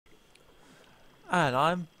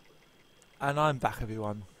And I'm back,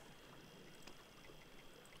 everyone.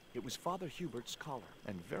 It was Father Hubert's collar,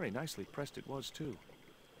 and very nicely pressed it was, too.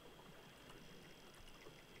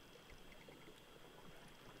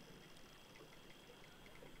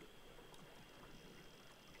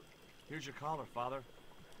 Here's your collar, Father.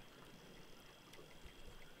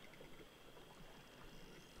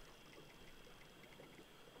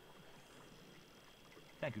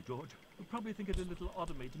 Thank you, George. You'll probably think it a little odd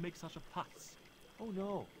of me to make such a fuss. Oh,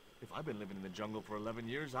 no. If I've been living in the jungle for 11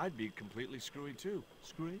 years, I'd be completely screwy, too.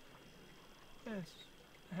 Screwy? Yes,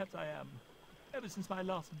 perhaps I am. Ever since my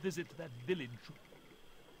last visit to that village.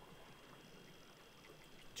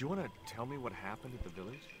 Do you want to tell me what happened at the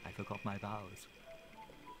village? I forgot my vows.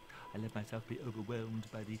 I let myself be overwhelmed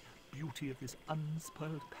by the beauty of this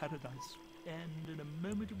unspoiled paradise, and in a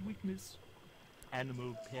moment of weakness,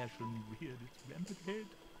 animal passion reared its rampant head.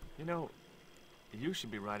 You know, you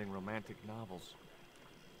should be writing romantic novels.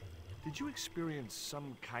 Did you experience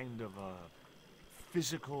some kind of a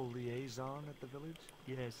physical liaison at the village?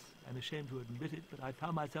 Yes, I'm ashamed to admit it, but I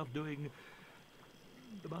found myself doing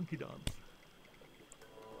the monkey dance.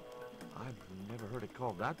 I've never heard it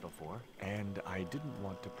called that before. And I didn't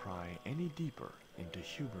want to pry any deeper into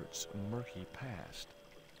Hubert's murky past.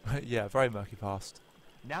 Yeah, very murky past.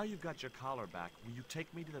 Now you've got your collar back, will you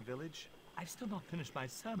take me to the village? I've still not finished my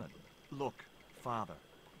sermon. Look, Father,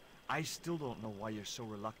 I still don't know why you're so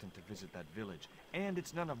reluctant to visit that village, and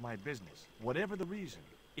it's none of my business. Whatever the reason,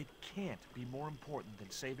 it can't be more important than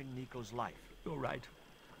saving Nico's life. You're right.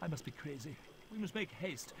 I must be crazy. We must make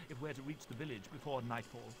haste if we're to reach the village before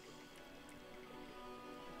nightfall.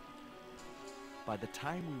 By the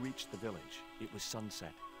time we reached the village, it was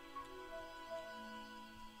sunset.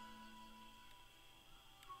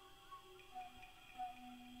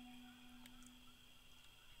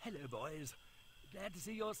 Hello, boys. Glad to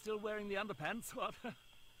see you're still wearing the underpants. What?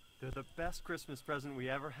 They're the best Christmas present we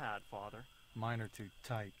ever had, Father. Mine are too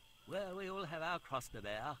tight. Well, we all have our cross to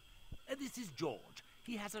bear. This is George.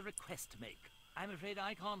 He has a request to make. I'm afraid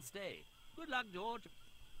I can't stay. Good luck, George.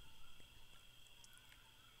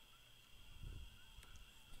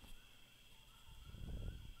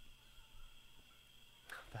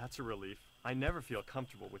 That's a relief. I never feel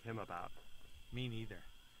comfortable with him about. Me neither.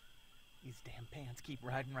 These damn pants keep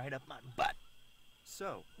riding right up my butt.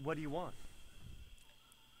 So, what do you want?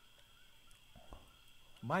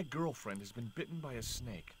 My girlfriend has been bitten by a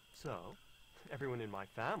snake. So, everyone in my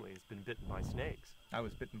family has been bitten by snakes. I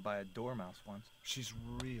was bitten by a dormouse once. She's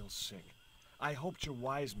real sick. I hoped your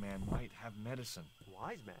wise man might have medicine.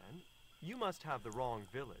 Wise man? You must have the wrong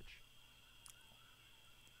village.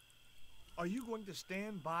 Are you going to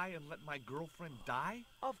stand by and let my girlfriend die?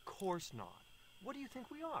 Of course not. What do you think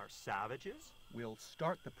we are, savages? We'll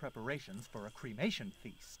start the preparations for a cremation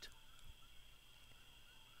feast.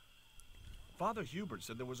 Father Hubert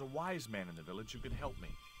said there was a wise man in the village who could help me.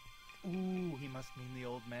 Ooh, he must mean the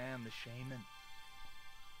old man, the shaman.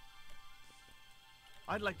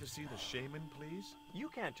 I'd like to see the shaman, please. You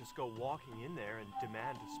can't just go walking in there and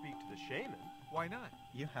demand to speak to the shaman. Why not?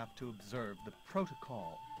 You have to observe the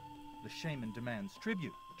protocol. The shaman demands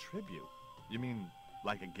tribute. Tribute? You mean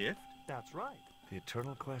like a gift? That's right. The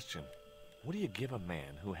eternal question. What do you give a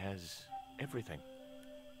man who has everything?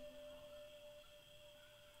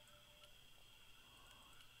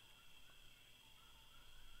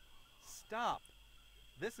 Stop.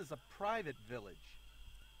 This is a private village.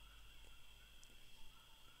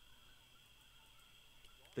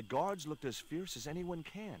 The guards looked as fierce as anyone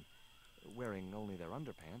can, wearing only their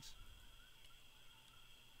underpants.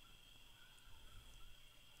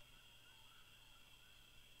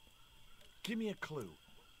 Give me a clue.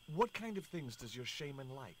 What kind of things does your shaman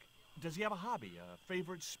like? Does he have a hobby, a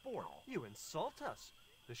favorite sport? You insult us.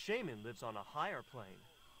 The shaman lives on a higher plane.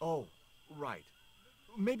 Oh, right.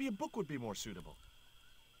 Maybe a book would be more suitable.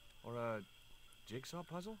 Or a jigsaw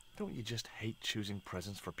puzzle? Don't you just hate choosing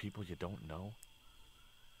presents for people you don't know?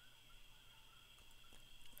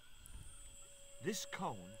 This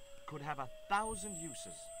cone could have 1,000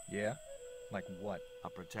 uses. Yeah? Like what? A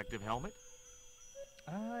protective helmet?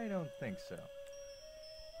 I don't think so.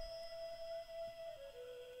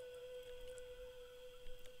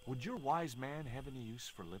 Would your wise man have any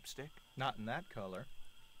use for lipstick? Not in that color.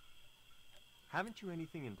 Haven't you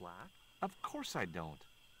anything in black? Of course I don't.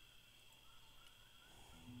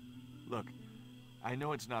 Look, I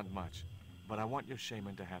know it's not much, but I want your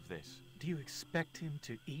shaman to have this. Do you expect him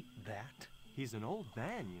to eat that? He's an old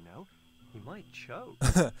man, you know. He might choke.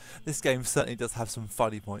 This game certainly does have some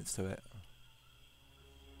funny points to it.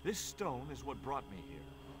 This stone is what brought me here.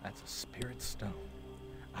 That's a spirit stone.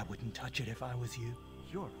 I wouldn't touch it if I was you.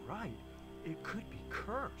 You're right. It could be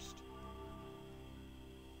cursed.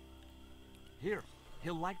 Here,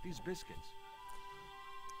 he'll like these biscuits.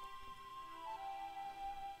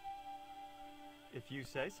 If you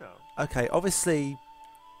say so. Okay, obviously,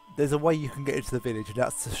 there's a way you can get into the village, and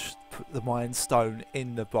that's to put the Mind Stone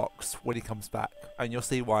in the box when he comes back, and you'll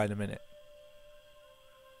see why in a minute.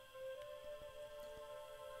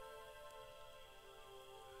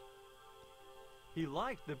 He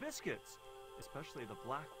liked the biscuits, especially the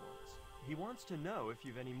black ones. He wants to know if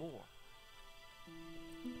you've any more.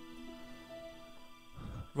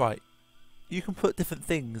 Right, you can put different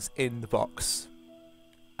things in the box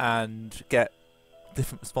and get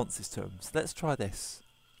different responses to them. So let's try this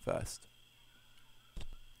first.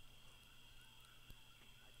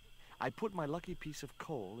 I put my lucky piece of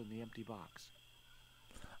coal in the empty box.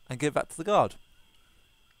 And give that to the guard.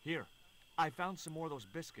 Here, I found some more of those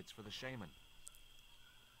biscuits for the shaman.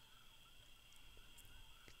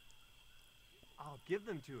 I'll give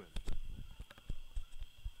them to him.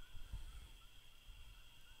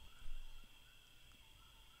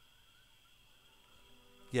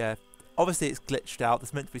 Yeah, obviously it's glitched out.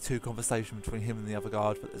 There's meant to be two conversations between him and the other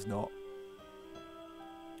guard, but there's not.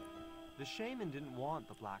 The shaman didn't want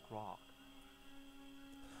the black rock.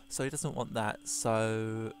 So he doesn't want that,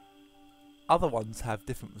 so other ones have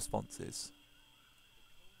different responses.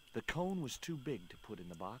 The cone was too big to put in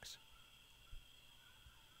the box.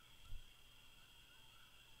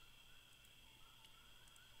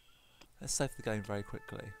 Let's save the game very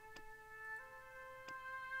quickly.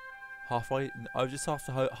 Halfway, oh, just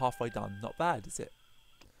after halfway done. Not bad, is it?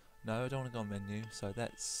 No, I don't want to go on menu, so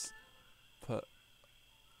let's put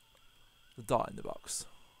the dart in the box.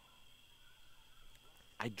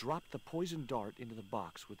 I dropped the poison dart into the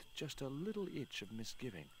box with just a little itch of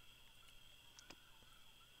misgiving.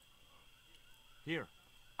 Here,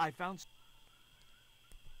 I found...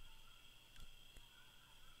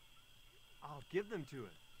 I'll give them to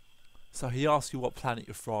him. So he asks you what planet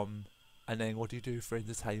you're from, and then what do you do for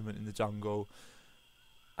entertainment in the jungle,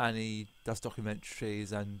 and he does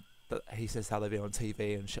documentaries, and he says how they've been on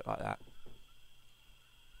TV and shit like that.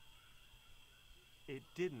 It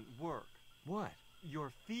didn't work. What?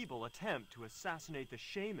 Your feeble attempt to assassinate the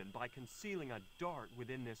shaman by concealing a dart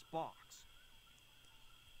within this box.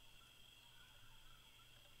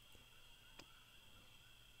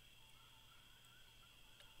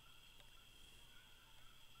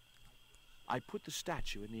 I put the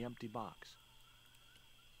statue in the empty box.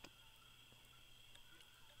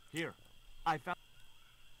 Here, I found...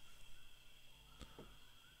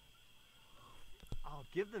 I'll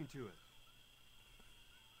give them to him.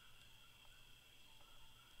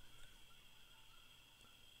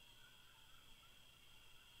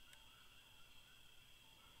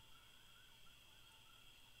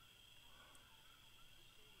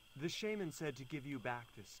 The shaman said to give you back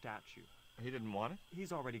this statue. He didn't want it?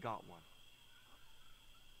 He's already got one.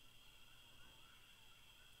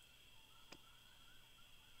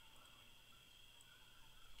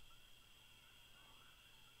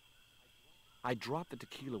 I dropped the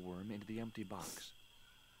tequila worm into the empty box.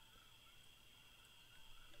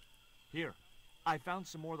 Here, I found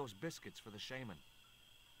some more of those biscuits for the shaman.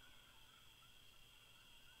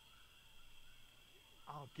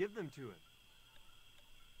 I'll give them to him.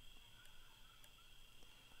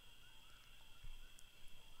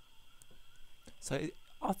 So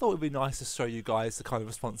I thought it would be nice to show you guys the kind of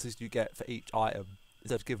responses you get for each item,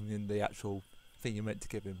 instead of giving him the actual thing you're meant to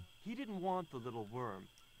give him. He didn't want the little worm.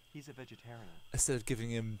 He's a vegetarian. Instead of giving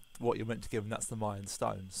him what you're meant to give him, that's the Mayan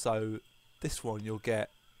Stone. So this one you'll get,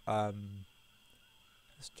 let's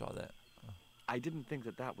try that. I didn't think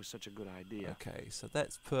that that was such a good idea. Okay, so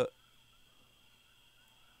let's put...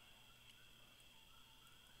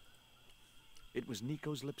 It was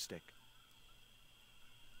Nico's lipstick.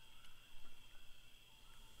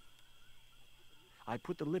 I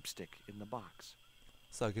put the lipstick in the box.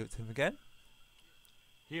 So give it to him again.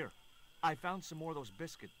 Here, I found some more of those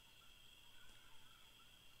biscuits.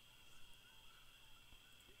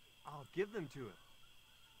 I'll give them to him.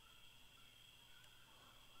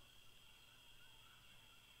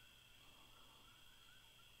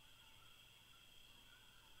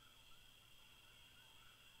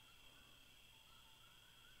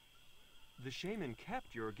 The shaman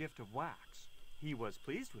kept your gift of wax. He was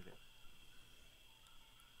pleased with it.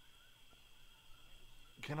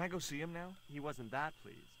 Can I go see him now? He wasn't that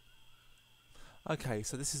pleased. Okay,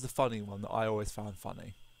 so this is the funny one that I always found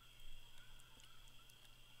funny.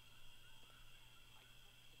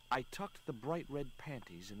 I tucked the bright red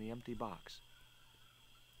panties in the empty box.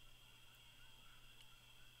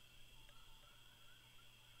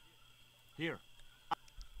 Here.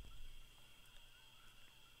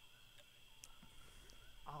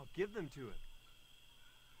 give them to him.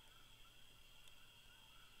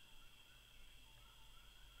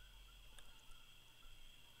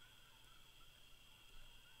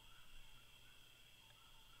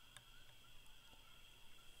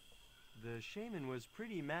 The shaman was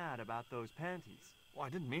pretty mad about those panties. Well, I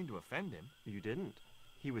didn't mean to offend him. You didn't.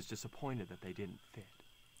 He was disappointed that they didn't fit.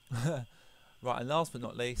 Right, and last but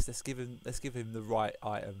not least, let's give him the right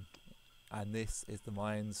item, and this is the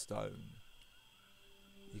Mayan stone.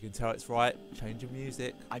 You can tell it's right. Change your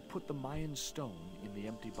music. I put the Mayan stone in the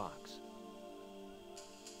empty box.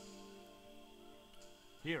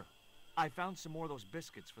 Here, I found some more of those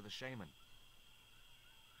biscuits for the shaman.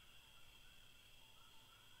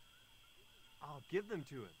 I'll give them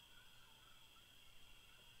to him.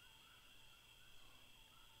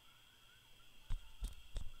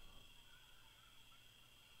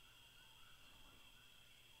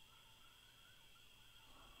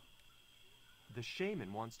 The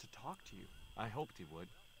shaman wants to talk to you. I hoped he would.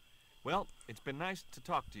 Well, it's been nice to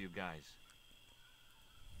talk to you guys.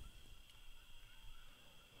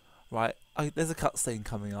 Right, there's a cutscene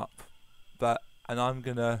coming up, and I'm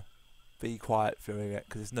gonna be quiet during it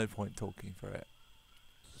because there's no point talking for it.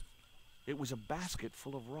 It was a basket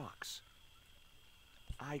full of rocks.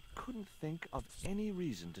 I couldn't think of any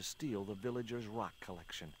reason to steal the villagers' rock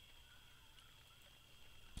collection.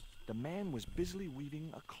 The man was busily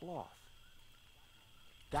weaving a cloth.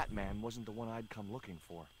 That man wasn't the one I'd come looking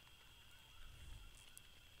for.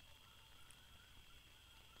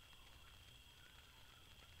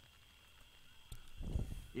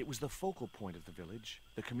 It was the focal point of the village,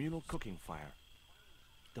 the communal cooking fire.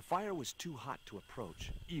 The fire was too hot to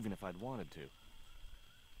approach, even if I'd wanted to.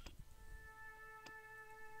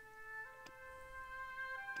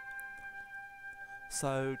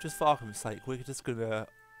 So, just for argument's sake, we're just gonna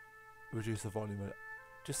reduce the volume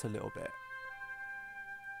just a little bit.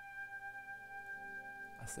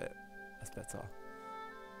 That's it. That's better.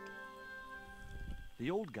 The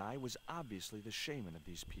old guy was obviously the shaman of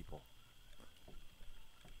these people.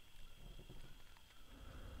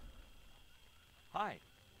 Hi,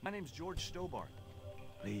 my name's George Stobart.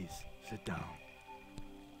 Please, sit down.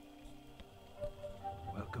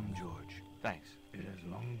 Welcome, George. Thanks. It has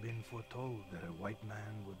long been foretold that a white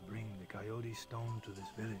man would bring the Coyote Stone to this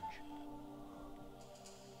village.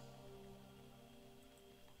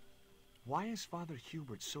 Why is Father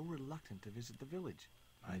Hubert so reluctant to visit the village?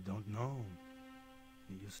 I don't know.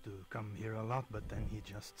 He used to come here a lot, but then he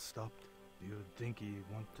just stopped. You'd think he'd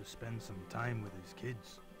want to spend some time with his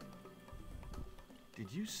kids.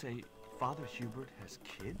 Did you say Father Hubert has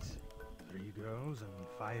kids? 3 girls and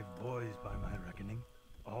 5 boys by my reckoning.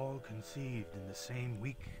 All conceived in the same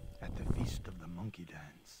week at the Feast of the Monkey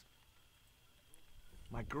Dance.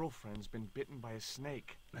 My girlfriend's been bitten by a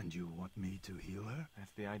snake. And you want me to heal her?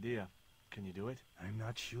 That's the idea. Can you do it? I'm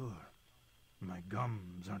not sure. My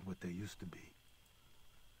gums aren't what they used to be.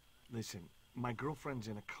 Listen, my girlfriend's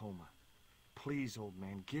in a coma. Please, old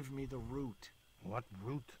man, give me the root. What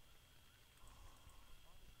root?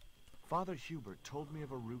 Father Hubert told me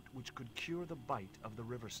of a root which could cure the bite of the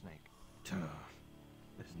river snake.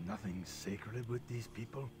 There's nothing sacred with these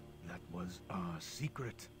people. That was our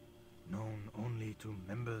secret, known only to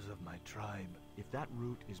members of my tribe. If that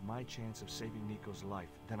root is my chance of saving Nico's life,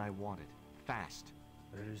 then I want it. Fast.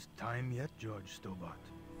 There is time yet, George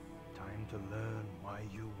Stobart. Time to learn why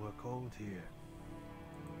you were called here.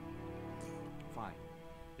 Fine.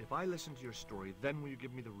 If I listen to your story, then will you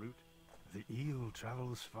give me the root? The eel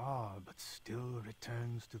travels far, but still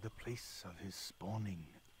returns to the place of his spawning.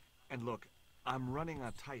 And look, I'm running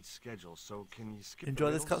a tight schedule, so can you skip Enjoy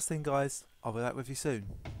the this riddles? cutscene, guys. I'll be back with you soon.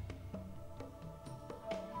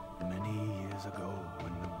 Many years ago,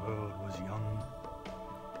 when the world was young,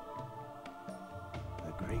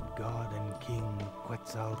 the great god and king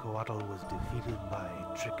Quetzalcoatl was defeated by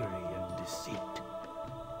trickery and deceit.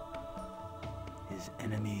 His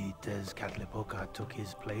enemy Tezcatlipoca took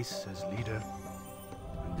his place as leader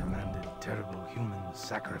and demanded terrible human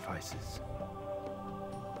sacrifices.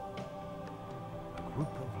 A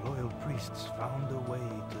group of loyal priests found a way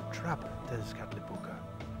to trap Tezcatlipoca.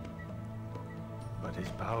 But his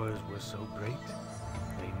powers were so great,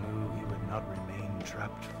 they knew he would not remain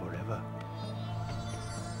trapped forever.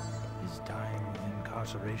 His time of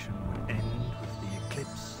incarceration would end with the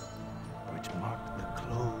eclipse, which marked the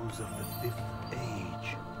close of the 5th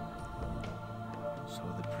age. So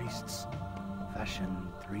the priests fashioned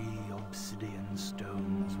 3 obsidian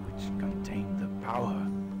stones which contained the power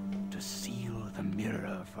to seal the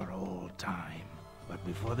mirror for all time. But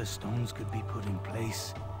before the stones could be put in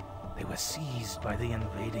place, they were seized by the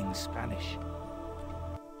invading Spanish.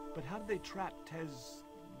 But how did they trap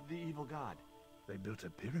the evil god? They built a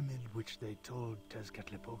pyramid which they told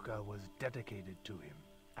Tezcatlipoca was dedicated to him.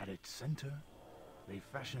 At its center, they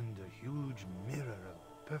fashioned a huge mirror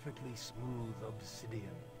of perfectly smooth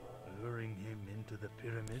obsidian. Luring him into the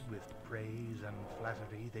pyramid with praise and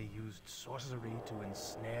flattery, they used sorcery to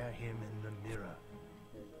ensnare him in the mirror.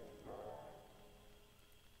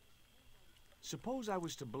 Suppose I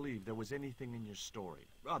was to believe there was anything in your story,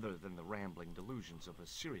 other than the rambling delusions of a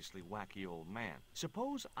seriously wacky old man.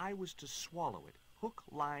 Suppose I was to swallow it, hook,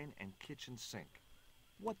 line, and kitchen sink.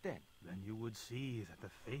 What then? Then you would see that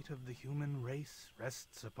the fate of the human race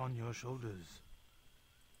rests upon your shoulders.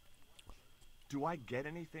 Do I get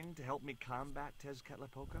anything to help me combat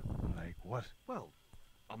Tezcatlipoca? Like what? Well,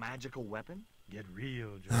 a magical weapon? Get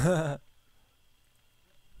real, Joe.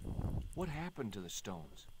 What happened to the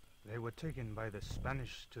stones? They were taken by the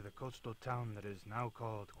Spanish to the coastal town that is now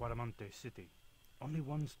called Quaramonte City. Only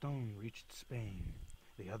one stone reached Spain.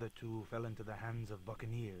 The other two fell into the hands of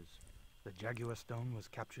buccaneers. The Jaguar stone was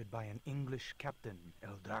captured by an English captain,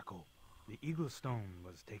 El Draco. The Eagle stone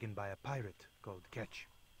was taken by a pirate called Ketch.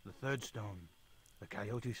 The third stone, the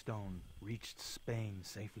Coyote stone, reached Spain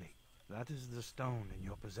safely. That is the stone in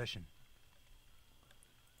your possession.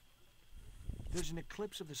 There's an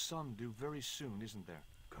eclipse of the sun due very soon, isn't there?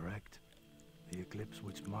 Correct. The eclipse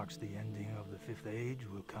which marks the ending of the Fifth Age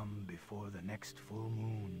will come before the next full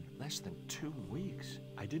moon. Less than 2 weeks.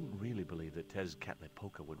 I didn't really believe that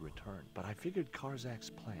Tezcatlipoca would return, but I figured Karzak's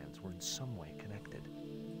plans were in some way connected.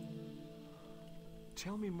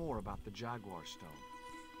 Tell me more about the Jaguar stone.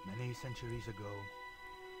 Many centuries ago,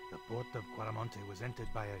 the port of Quaramonte was entered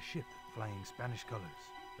by a ship flying Spanish colors.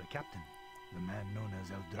 The captain, the man known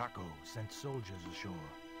as El Draco, sent soldiers ashore.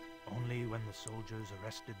 Only when the soldiers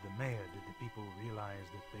arrested the mayor did the people realize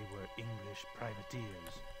that they were English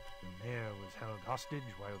privateers. The mayor was held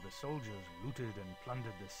hostage while the soldiers looted and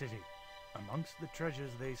plundered the city. Amongst the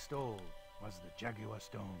treasures they stole was the Jaguar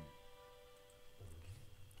stone.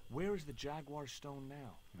 Where is the Jaguar stone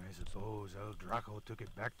now? I suppose El Draco took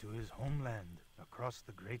it back to his homeland, across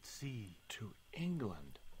the Great Sea. To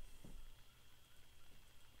England.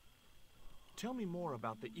 Tell me more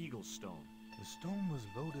about the Eagle stone. The stone was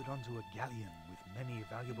loaded onto a galleon with many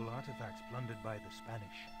valuable artifacts plundered by the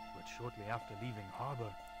Spanish. But shortly after leaving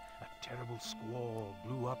harbor, a terrible squall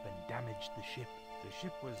blew up and damaged the ship. The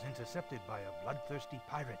ship was intercepted by a bloodthirsty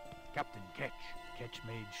pirate, Captain Ketch. Ketch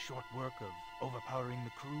made short work of overpowering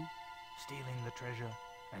the crew, stealing the treasure,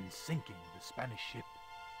 and sinking the Spanish ship.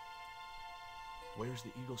 Where's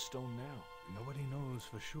the Eagle stone now? Nobody knows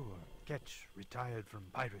for sure. Ketch retired from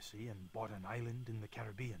piracy and bought an island in the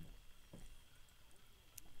Caribbean.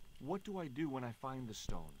 What do I do when I find the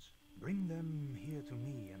stones? Bring them here to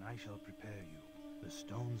me and I shall prepare you. The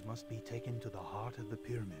stones must be taken to the heart of the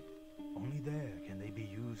pyramid. Only there can they be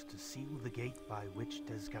used to seal the gate by which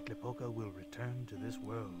Tezcatlipoca will return to this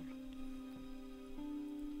world.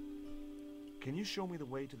 Can you show me the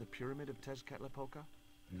way to the pyramid of Tezcatlipoca?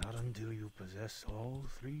 Not until you possess all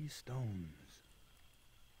 3 stones.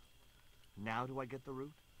 Now do I get the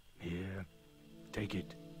route? Here, take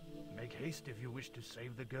it. Make haste if you wish to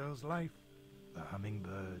save the girl's life. The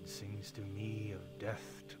hummingbird sings to me of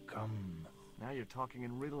death to come. Now you're talking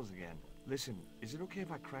in riddles again. Listen, is it okay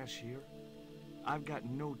if I crash here? I've got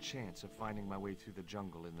no chance of finding my way through the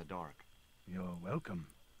jungle in the dark. You're welcome,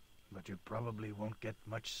 but you probably won't get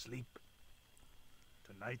much sleep.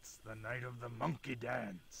 Tonight's the night of the monkey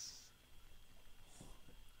dance.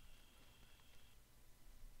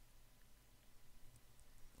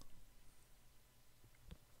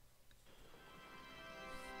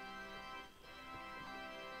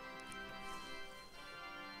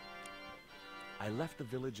 I left the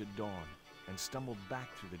village at dawn and stumbled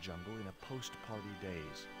back through the jungle in a post-party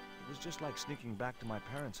daze. It was just like sneaking back to my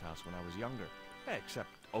parents' house when I was younger. Except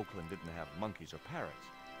Oakland didn't have monkeys or parrots.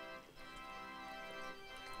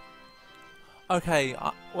 Okay,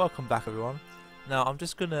 welcome back everyone. Now I'm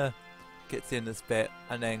just gonna get to the end of this bit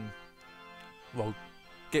and then, well,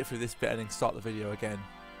 get through this bit and then start the video again.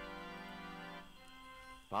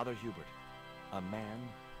 Father Hubert, a man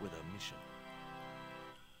with a mission.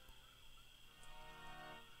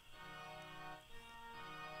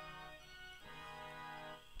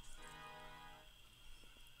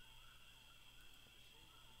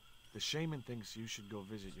 The shaman thinks you should go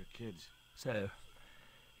visit your kids. So,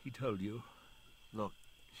 he told you? Look,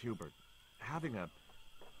 Hubert, having an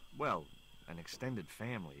extended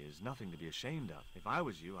family is nothing to be ashamed of. If I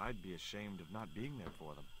was you, I'd be ashamed of not being there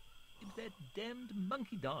for them. It was that damned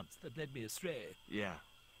monkey dance that led me astray. Yeah.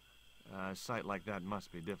 A sight like that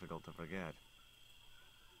must be difficult to forget.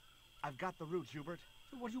 I've got the route, Hubert.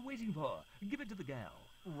 So what are you waiting for? Give it to the gal.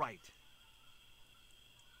 Right.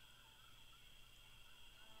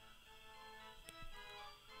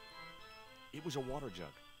 It was a water jug.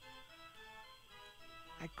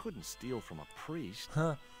 I couldn't steal from a priest.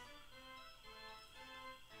 Huh.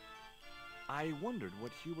 I wondered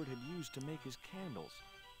what Hubert had used to make his candles.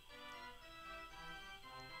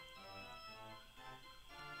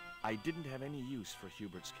 I didn't have any use for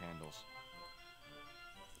Hubert's candles.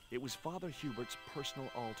 It was Father Hubert's personal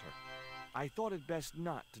altar. I thought it best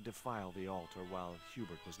not to defile the altar while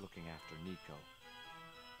Hubert was looking after Nico.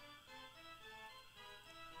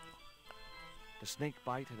 The snake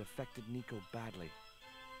bite had affected Nico badly.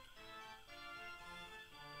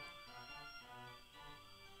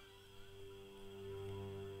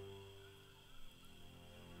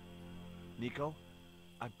 Nico,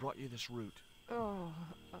 I brought you this root.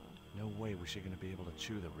 No way was she going to be able to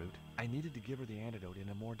chew the root. I needed to give her the antidote in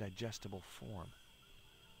a more digestible form.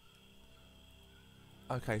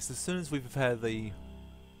 Okay, so as soon as we prepare the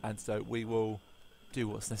antidote, we will do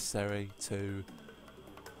what's necessary to...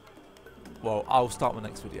 Well, I'll start my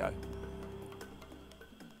next video.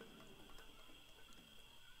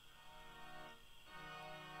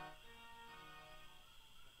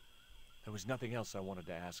 There was nothing else I wanted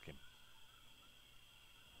to ask him.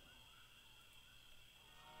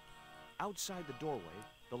 Outside the doorway,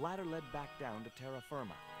 the ladder led back down to terra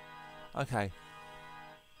firma. Okay.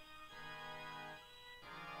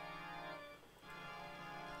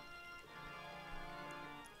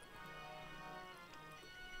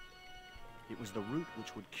 It was the root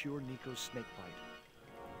which would cure Nico's snake bite.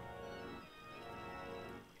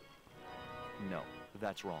 No,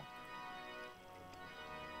 that's wrong.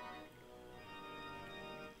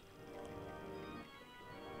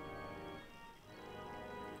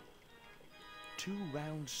 Two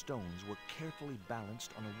round stones were carefully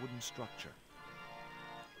balanced on a wooden structure.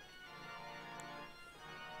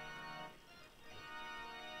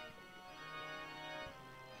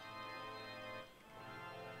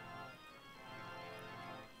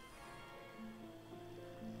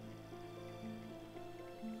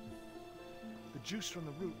 The juice from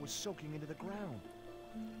the root was soaking into the ground.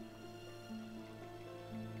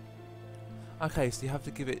 Okay, so you have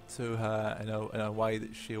to give it to her in a way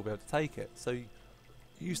that she'll be able to take it. So you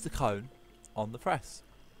use the cone on the press.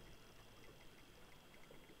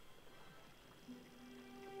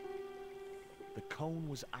 The cone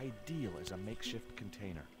was ideal as a makeshift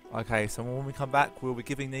container. Okay, so when we come back, we'll be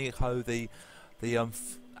giving Nico the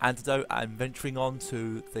antidote and venturing on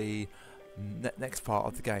to the next part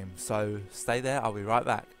of the game. So stay there, I'll be right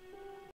back.